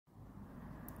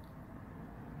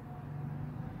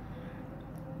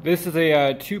This is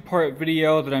a two-part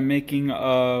video that I'm making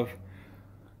of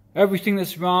everything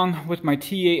that's wrong with my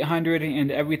T800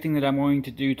 and everything that I'm going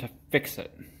to do to fix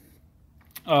it.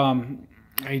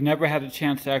 I never had a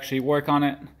chance to actually work on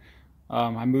it.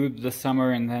 I moved this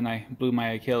summer and then I blew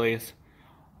my Achilles.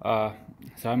 So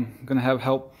I'm going to have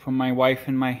help from my wife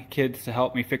and my kids to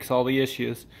help me fix all the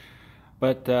issues.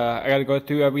 But I got to go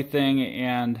through everything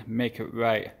and make it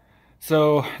right.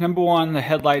 So number one, the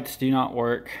headlights do not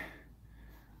work.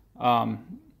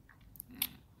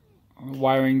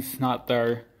 Wiring's not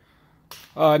there.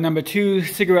 Number two,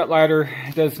 cigarette lighter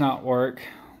does not work.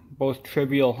 Both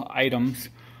trivial items.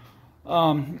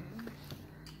 I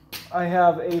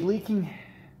have a leaking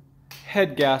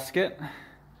head gasket.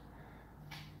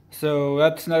 So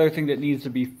that's another thing that needs to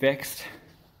be fixed.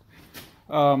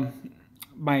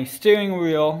 My steering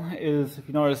wheel is, if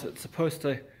you notice, it's supposed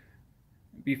to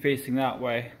be facing that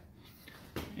way.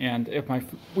 And if my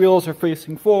wheels are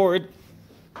facing forward,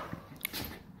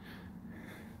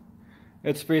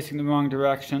 it's facing the wrong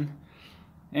direction.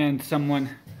 And someone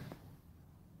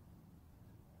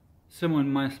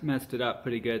messed it up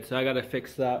pretty good, so I gotta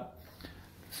fix that.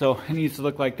 So it needs to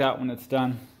look like that when it's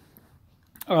done.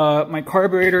 My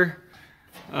carburetor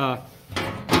is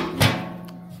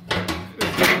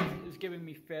giving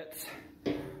me fits,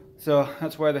 so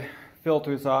that's why the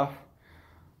filter's off.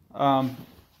 I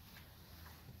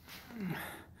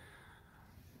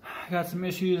got some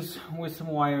issues with some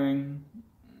wiring.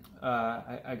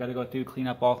 I gotta go through, clean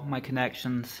up all my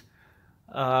connections.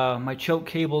 My choke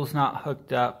cable's not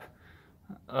hooked up.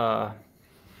 Another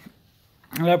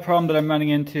problem that I'm running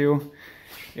into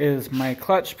is my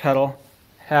clutch pedal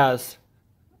has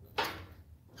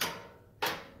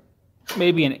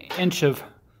maybe an inch of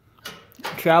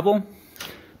travel,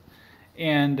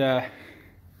 and I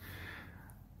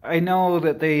know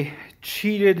that they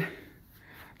cheated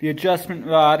the adjustment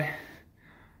rod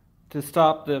to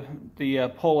stop the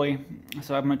pulley,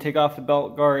 so I'm going to take off the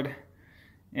belt guard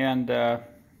and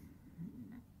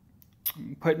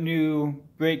put new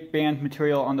brake band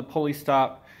material on the pulley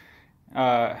stop,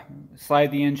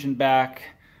 slide the engine back,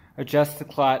 adjust the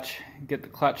clutch, get the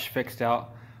clutch fixed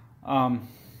out.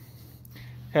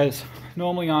 Because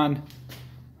normally on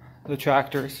the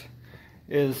tractors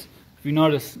is, if you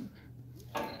notice,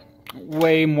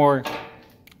 way more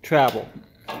travel.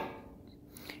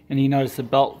 And you notice the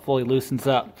belt fully loosens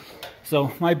up. So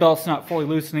my belt's not fully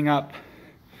loosening up.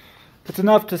 It's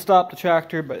enough to stop the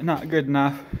tractor, but not good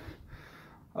enough.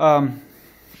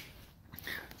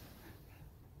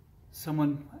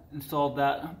 Someone installed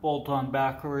that bolt on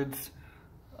backwards.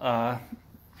 I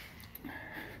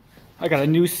got a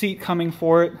new seat coming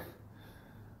for it.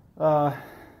 What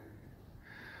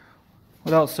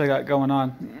else I got going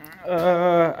on?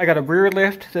 I got a rear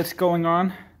lift that's going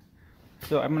on.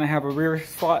 So I'm going to have a rear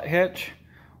slot hitch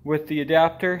with the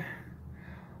adapter.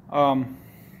 I'm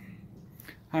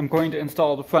going to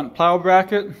install the front plow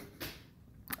bracket.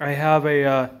 I have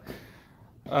a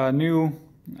new,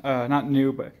 not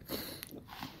new, but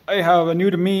I have a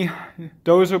new to me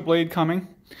dozer blade coming.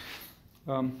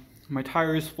 My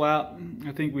tire is flat.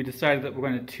 I think we decided that we're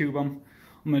going to tube them.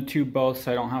 I'm going to tube both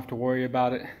so I don't have to worry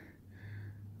about it.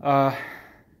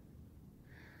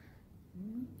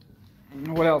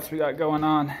 What else we got going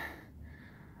on?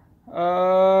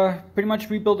 Pretty much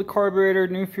rebuild the carburetor,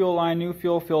 new fuel line, new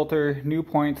fuel filter, new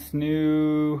points,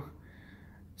 new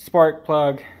spark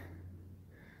plug,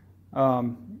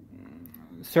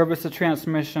 service the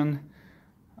transmission.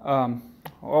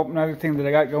 Another thing that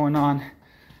I got going on,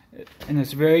 and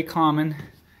it's very common,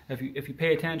 if you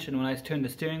pay attention, when I turn the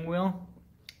steering wheel,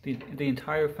 the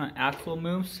entire front axle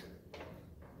moves.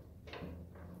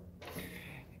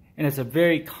 And it's a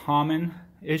very common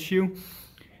issue,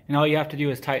 and all you have to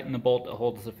do is tighten the bolt that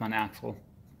holds the front axle.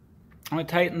 I'm going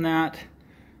to tighten that,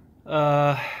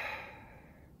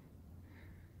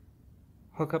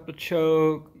 hook up the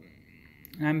choke,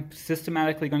 and I'm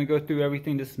systematically going to go through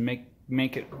everything just to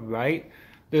make it right.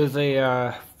 There's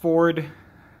a Ford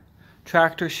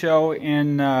tractor show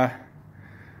in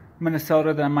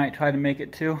Minnesota that I might try to make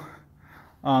it to.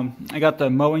 I got the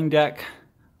mowing deck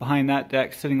behind that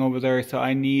deck sitting over there, so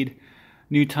I need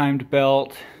new timed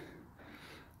belt.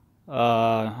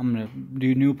 I'm gonna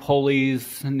do new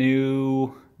pulleys,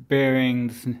 new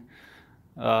bearings,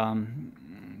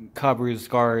 covers,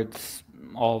 guards,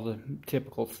 all the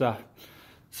typical stuff.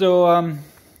 So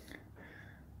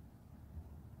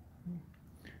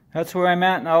that's where I'm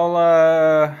at, and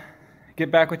I'll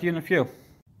get back with you in a few.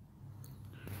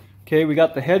 Okay, we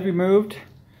got the head removed.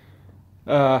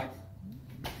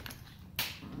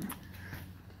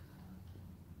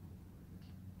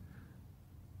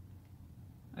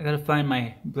 I gotta find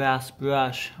my brass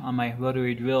brush on my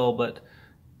rotary drill, but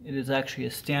it is actually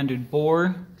a standard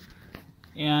bore,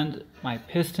 and my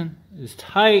piston is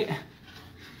tight.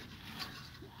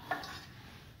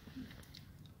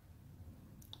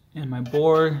 And my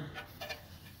bore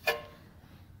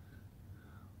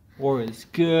is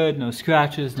good, no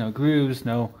scratches, no grooves,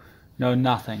 no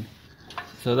nothing.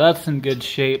 So that's in good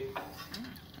shape.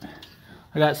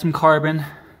 I got some carbon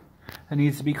that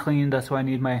needs to be cleaned, that's why I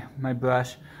need my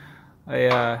brush.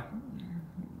 I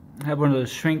have one of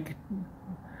those shrink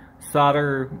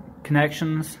solder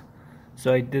connections,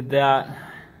 so I did that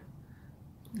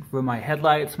for my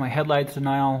headlights. My headlights are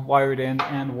now wired in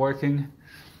and working.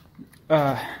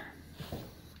 This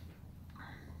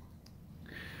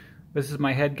is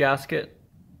my head gasket,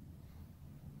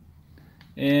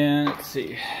 and let's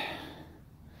see,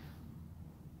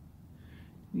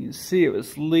 you can see it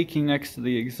was leaking next to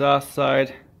the exhaust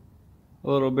side a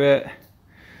little bit.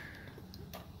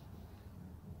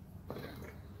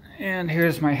 And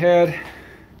here's my head,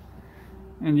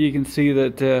 and you can see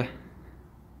that it's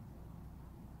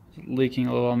leaking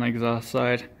a little on the exhaust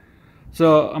side.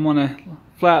 So I'm gonna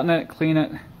flatten it, clean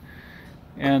it,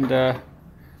 and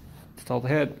install the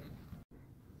head.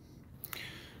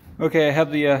 Okay, I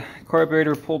have the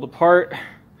carburetor pulled apart.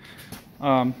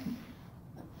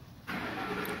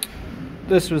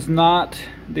 This was not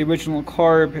the original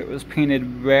carb. It was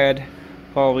painted red.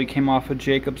 Probably came off of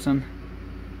Jacobsen.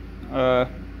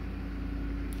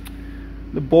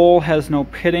 The bowl has no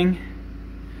pitting.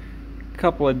 A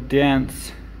couple of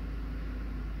dents.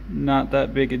 Not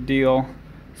that big a deal.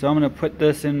 So I'm going to put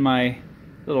this in my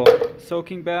little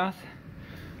soaking bath.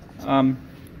 My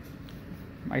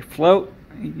float,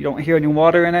 you don't hear any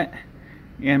water in it,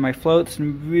 and my float's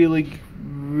in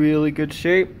really good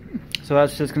shape, so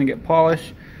that's just going to get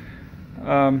polished.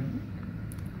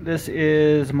 This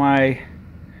is my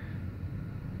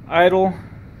idle.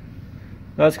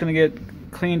 That's going to get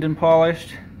cleaned and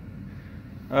polished.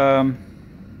 That's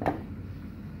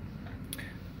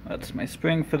my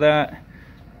spring for that.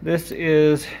 This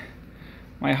is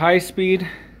my high speed.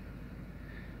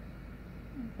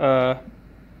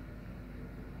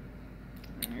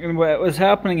 And what was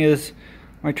happening is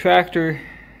my tractor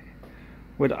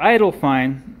would idle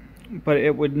fine, but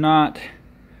it would not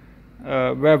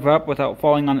rev up without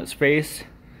falling on its face.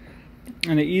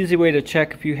 And the easy way to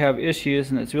check if you have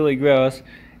issues, and it's really gross,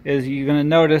 is you're going to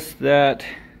notice that,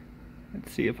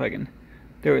 let's see if I can,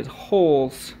 there is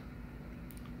holes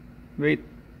right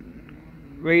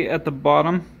at the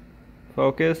bottom.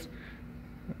 Focus,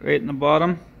 right in the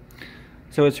bottom.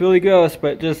 So it's really gross,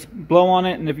 but just blow on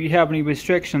it, and if you have any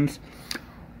restrictions,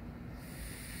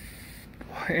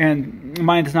 and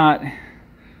mine's not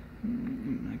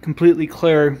completely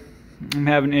clear, I'm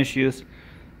having issues.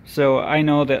 So I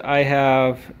know that I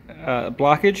have a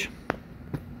blockage.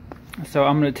 So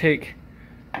I'm going to take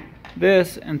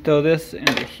this and throw this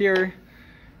into here.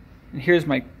 And here's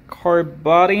my carb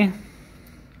body.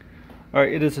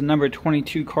 Alright, it is a number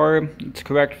 22 carb. It's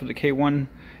correct for the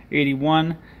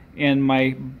K181. And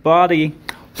my body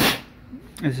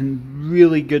is in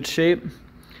really good shape.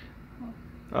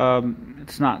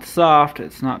 It's not soft,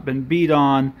 it's not been beat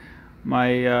on.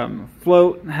 My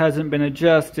float hasn't been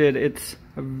adjusted. It's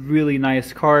a really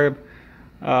nice carb,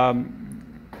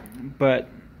 but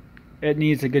it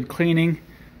needs a good cleaning.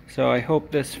 So I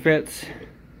hope this fits.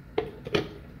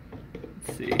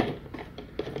 Let's see.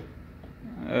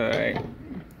 Alright.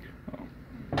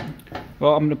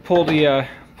 Well, I'm going to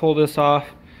pull this off.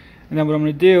 And then what I'm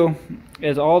going to do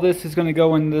is all this is going to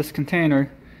go in this container,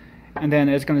 and then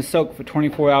it's going to soak for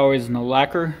 24 hours in a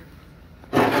lacquer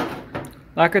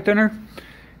thinner.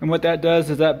 And what that does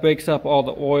is that breaks up all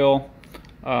the oil,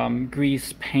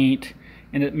 grease, paint,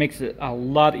 and it makes it a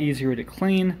lot easier to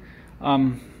clean.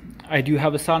 I do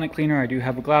have a sonic cleaner, I do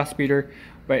have a glass beater,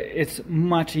 but it's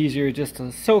much easier just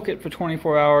to soak it for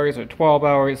 24 hours or 12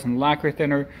 hours in lacquer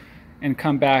thinner and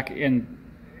come back in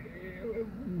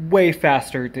way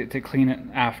faster to clean it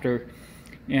after,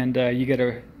 and you get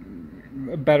a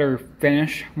better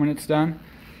finish when it's done.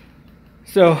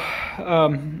 So yeah,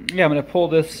 I'm going to pull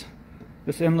this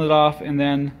inlet off and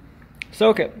then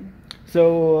soak it.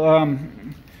 So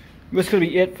this is going to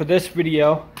be it for this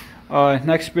video.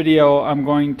 Next video I'm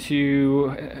going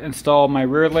to install my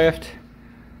rear lift,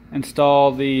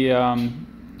 install the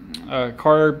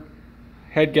carb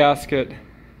head gasket,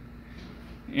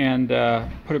 and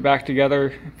put it back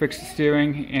together, fix the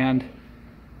steering, and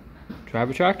drive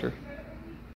a tractor.